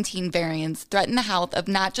COVID-19 variants threaten the health of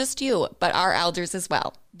not just you, but our elders as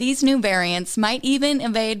well. These new variants might even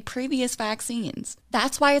evade previous vaccines.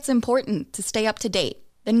 That's why it's important to stay up to date.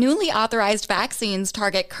 The newly authorized vaccines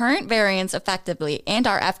target current variants effectively and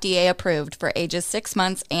are FDA approved for ages 6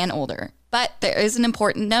 months and older. But there is an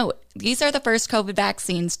important note. These are the first COVID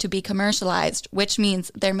vaccines to be commercialized, which means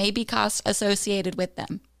there may be costs associated with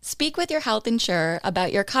them. Speak with your health insurer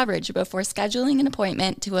about your coverage before scheduling an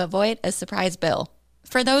appointment to avoid a surprise bill.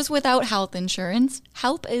 For those without health insurance,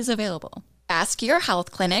 help is available. Ask your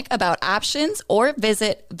health clinic about options or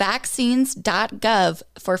visit vaccines.gov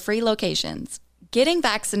for free locations. Getting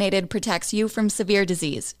vaccinated protects you from severe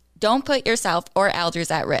disease. Don't put yourself or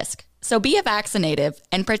elders at risk. So be a vaccinative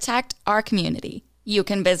and protect our community. You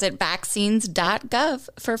can visit vaccines.gov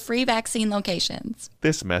for free vaccine locations.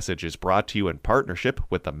 This message is brought to you in partnership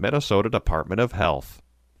with the Minnesota Department of Health.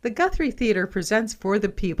 The Guthrie Theater presents For the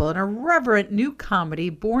People, an irreverent new comedy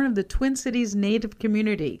born of the Twin Cities Native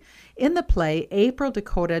community. In the play, April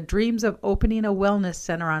Dakhota dreams of opening a wellness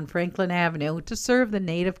center on Franklin Avenue to serve the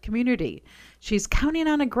Native community. She's counting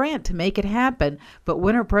on a grant to make it happen, but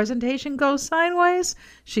when her presentation goes sideways,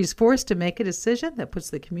 she's forced to make a decision that puts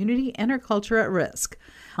the community and her culture at risk.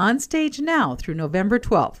 On stage now through November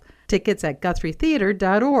 12th. Tickets at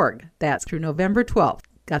GuthrieTheater.org. That's through November 12th.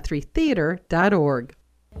 GuthrieTheater.org.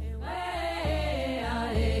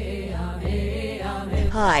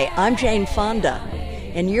 Hi, I'm Jane Fonda,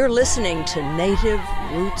 and you're listening to Native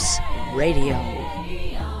Roots Radio.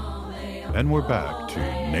 And we're back to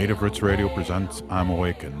Native Roots Radio presents I'm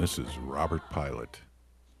Awake, and this is Robert Pilot.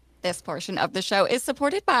 This portion of the show is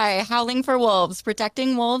supported by Howling for Wolves,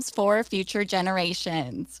 protecting wolves for future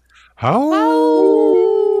generations.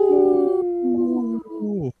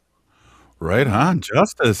 Right on,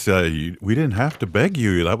 Justis. We didn't have to beg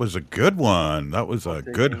you. That was a good one. That was a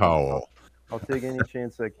good howl. I'll take any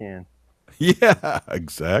chance I can. Yeah,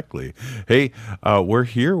 exactly. Hey, we're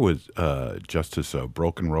here with Justis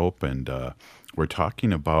Brokenrope, and we're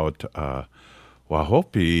talking about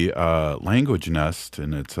WahóHP Language Nest,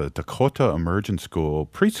 and it's a Dakhota immersion school,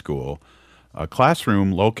 preschool, a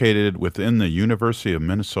classroom located within the University of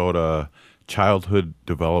Minnesota Childhood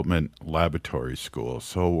Development Laboratory School.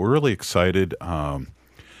 So we're really excited to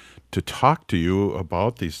talk to you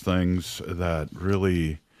about these things that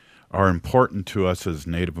really are important to us as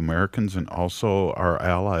Native Americans, and also our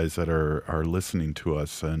allies that are listening to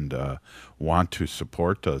us and want to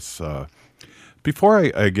support us. Before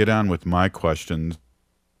I get on with my questions,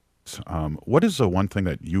 what is the one thing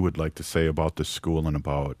that you would like to say about the school and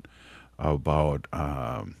about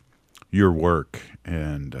your work?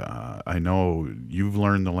 And I know you've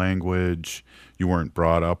learned the language, you weren't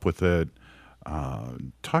brought up with it.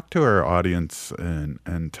 Talk to our audience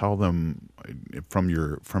and tell them from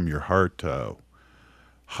your heart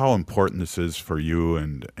how important this is for you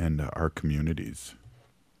and our communities.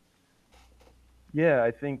 Yeah,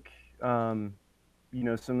 I think, some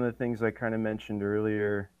of the things I kind of mentioned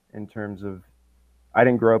earlier in terms of, I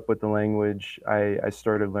didn't grow up with the language. I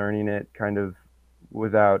started learning it kind of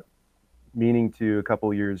without meaning to a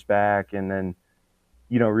couple years back, and then,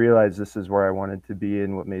 realized this is where I wanted to be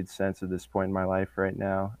and what made sense at this point in my life right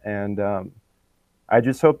now. And I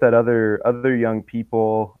just hope that other young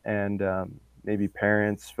people and maybe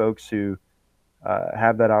parents, folks who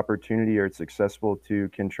have that opportunity or it's accessible to,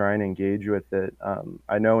 can try and engage with it.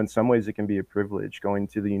 I know in some ways it can be a privilege. Going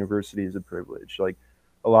to the university is a privilege. Like,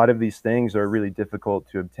 a lot of these things are really difficult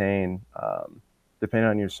to obtain, depending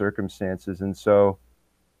on your circumstances. And so,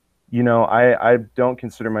 I don't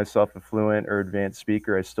consider myself a fluent or advanced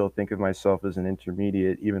speaker. I still think of myself as an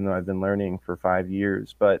intermediate, even though I've been learning for 5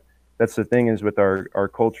 years. But that's the thing, is with our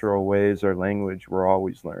cultural ways, our language, we're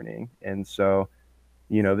always learning. And so,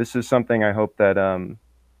 this is something I hope that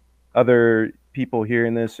other people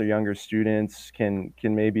hearing this, or younger students, can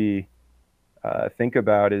maybe think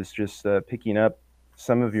about, is just picking up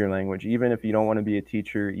some of your language, even if you don't want to be a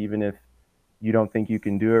teacher, even if you don't think you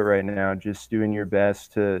can do it right now, just doing your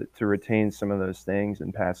best to retain some of those things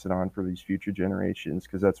and pass it on for these future generations,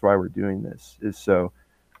 because that's why we're doing this, is so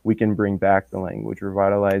we can bring back the language,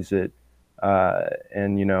 revitalize it,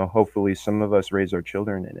 and hopefully some of us raise our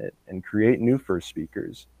children in it and create new first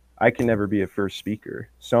speakers. I can never be a first speaker.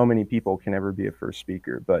 So many people can never be a first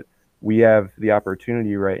speaker, but we have the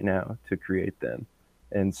opportunity right now to create them.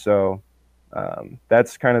 And so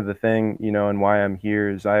that's kind of the thing, and why I'm here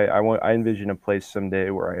is I envision a place someday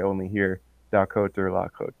where I only hear Dakhota or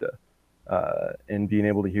Lakota, and being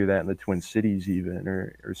able to hear that in the Twin Cities even,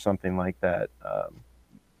 or something like that,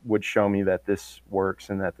 would show me that this works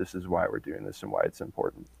and that this is why we're doing this and why it's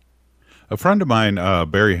important. A friend of mine,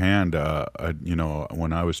 Barry Hand,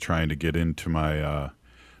 when I was trying to get into my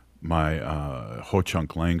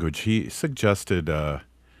Ho-Chunk language, he suggested,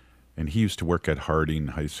 and he used to work at Harding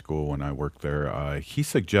High School when I worked there, he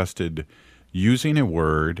suggested using a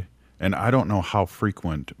word, and I don't know how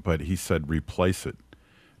frequent, but he said replace it.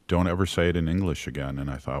 Don't ever say it in English again. And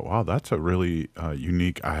I thought, wow, that's a really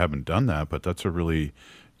unique, I haven't done that, but that's a really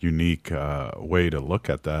unique way to look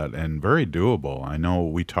at that, and very doable. I know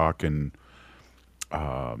we talk in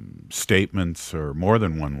statements or more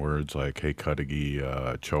than one words, like hey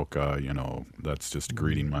xhkezso, choka, that's just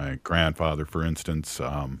greeting my grandfather, for instance.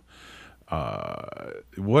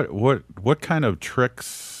 What kind of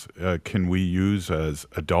tricks can we use as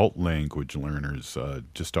adult language learners,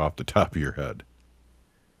 just off the top of your head?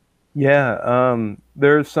 Yeah,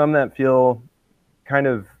 there's some that feel kind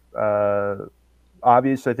of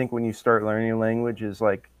obvious. I think when you start learning a language, is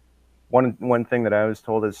like one thing that I was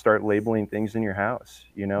told is start labeling things in your house.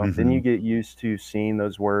 Then you get used to seeing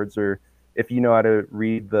those words, or if you know how to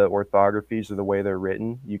read the orthographies or the way they're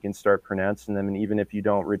written, you can start pronouncing them. And even if you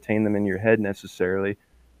don't retain them in your head necessarily,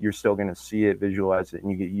 you're still going to see it, visualize it,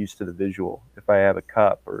 and you get used to the visual. If I have a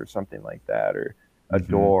cup or something like that, or a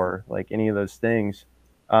door, like any of those things.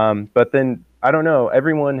 But then, I don't know,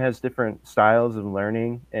 everyone has different styles of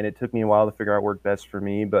learning, and it took me a while to figure out what worked best for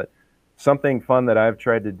me. But something fun that I've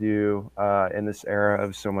tried to do in this era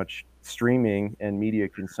of so much streaming and media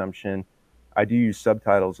consumption, I do use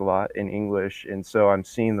subtitles a lot in English. And so I'm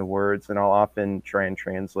seeing the words, and I'll often try and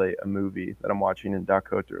translate a movie that I'm watching in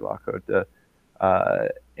Dakhota or Lakota,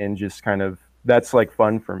 and just kind of, that's like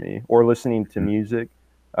fun for me. Or listening to music.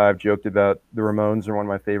 I've joked about the Ramones are one of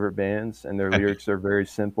my favorite bands, and their lyrics are very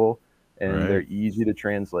simple, and they're easy to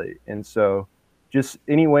translate. And so just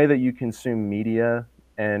any way that you consume media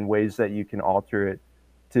and ways that you can alter it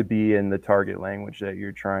to be in the target language that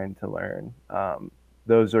you're trying to learn,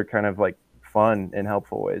 those are kind of like fun and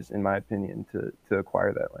helpful ways, in my opinion, to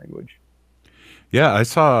acquire that language. Yeah, I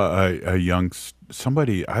saw a young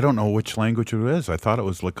somebody, I don't know which language it is. I thought it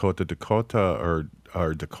was Lakota, Dakhota,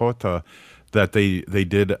 or Dakhota, that they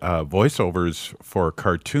did voiceovers for a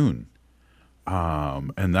cartoon.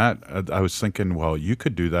 And that, I was thinking, well, you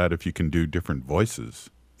could do that if you can do different voices.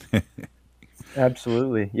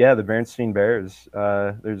 Absolutely. Yeah, the Bernstein Bears.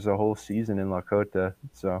 There's a whole season in Lakota.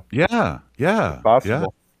 So yeah,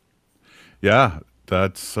 possible. Yeah,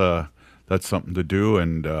 that's something to do.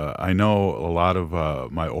 And I know a lot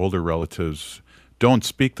of my older relatives don't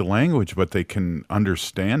speak the language, but they can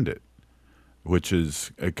understand it, which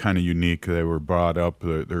is kind of unique. They were brought up,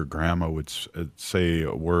 their grandma would say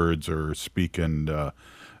words or speak in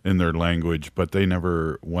their language, but they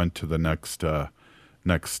never went to the next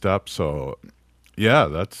step. So yeah,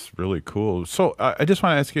 that's really cool. So I just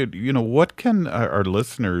want to ask you, what can our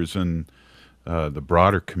listeners and the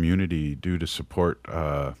broader community do to support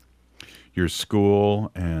your school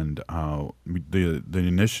and the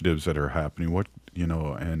initiatives that are happening? What,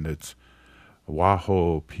 and it's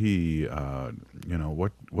Wahójourdpi.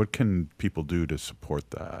 What can people do to support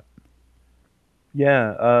that?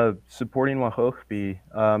 Yeah, supporting Wahójourdpi.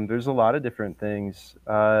 There's a lot of different things.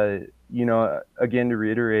 Again, to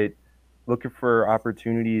reiterate, looking for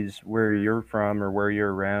opportunities where you're from or where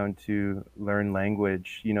you're around to learn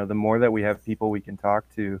language. The more that we have people we can talk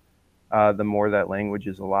to, the more that language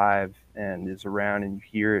is alive and is around, and you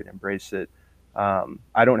hear it, embrace it.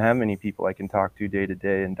 I don't have many people I can talk to day to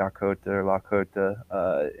day in Dakhota or Lakota,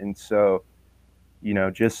 and so,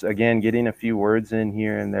 just again, getting a few words in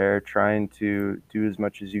here and there, trying to do as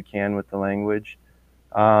much as you can with the language.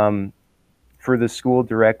 For the school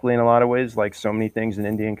directly, in a lot of ways, like so many things in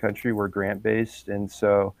Indian country, we're grant-based, and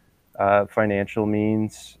so financial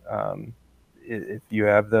means, if you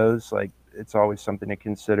have those, like, it's always something to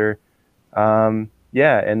consider. And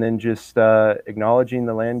then just acknowledging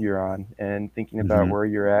the land you're on and thinking about where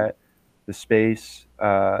you're at, the space.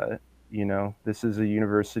 This is a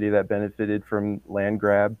university that benefited from land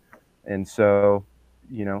grab, and so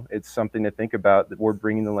it's something to think about, that we're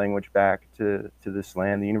bringing the language back to this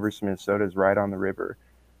land. The University of Minnesota is right on the river,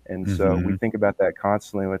 and so we think about that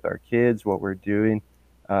constantly with our kids, what we're doing.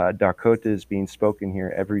 Dakhota is being spoken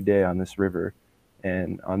here every day on this river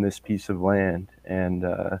and on this piece of land, and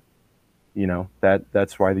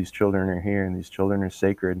that's why these children are here, and these children are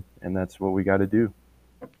sacred, and that's what we got to do.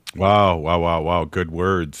 Wow. Good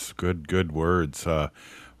words. Good words.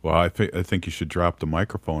 Well, I think you should drop the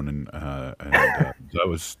microphone, and that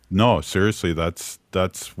was, no, seriously, that's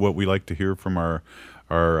what we like to hear from our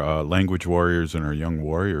language warriors and our young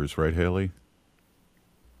warriors, right, Haley?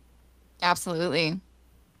 Absolutely.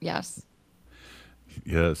 Yes.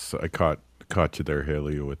 Yes, I caught you there,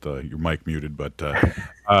 Haley, with your mic muted, but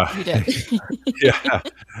you did. yeah,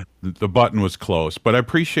 the button was close, but I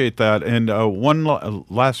appreciate that. And one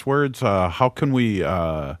last words, how can we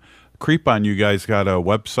creep on you guys? Got a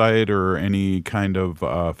website or any kind of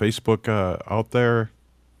Facebook out there?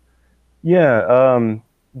 Yeah,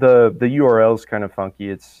 the URL is kind of funky.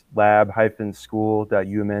 It's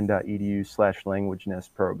lab-school.umn.edu/language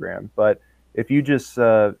nest program. But if you just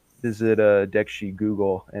visit Dekshi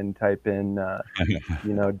Google and type in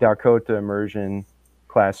Dakhota immersion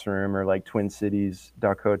classroom, or like Twin Cities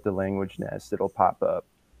Dakhota language nest, it'll pop up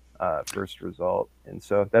first result. And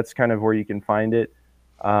so that's kind of where you can find it.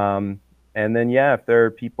 And then, if there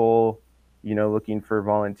are people, looking for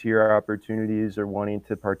volunteer opportunities or wanting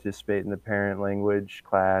to participate in the parent language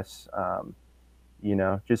class,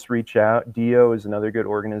 just reach out. DO is another good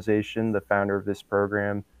organization. The founder of this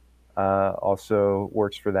program also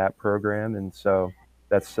works for that program. And so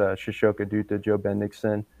that's Shishoka Dutta Joe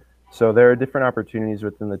Bendixson. So there are different opportunities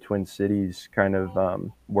within the Twin Cities, kind of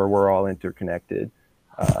where we're all interconnected.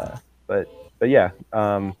 But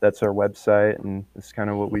that's our website, and it's kind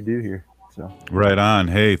of what we do here. So right on.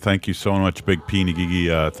 Hey, thank you so much, Big P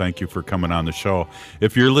Nagigi. Thank you for coming on the show.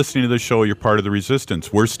 If you're listening to the show, you're part of the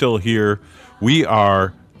resistance. We're still here. We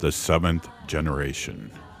are the seventh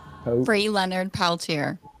generation. Free Leonard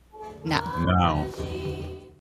Peltier. Now.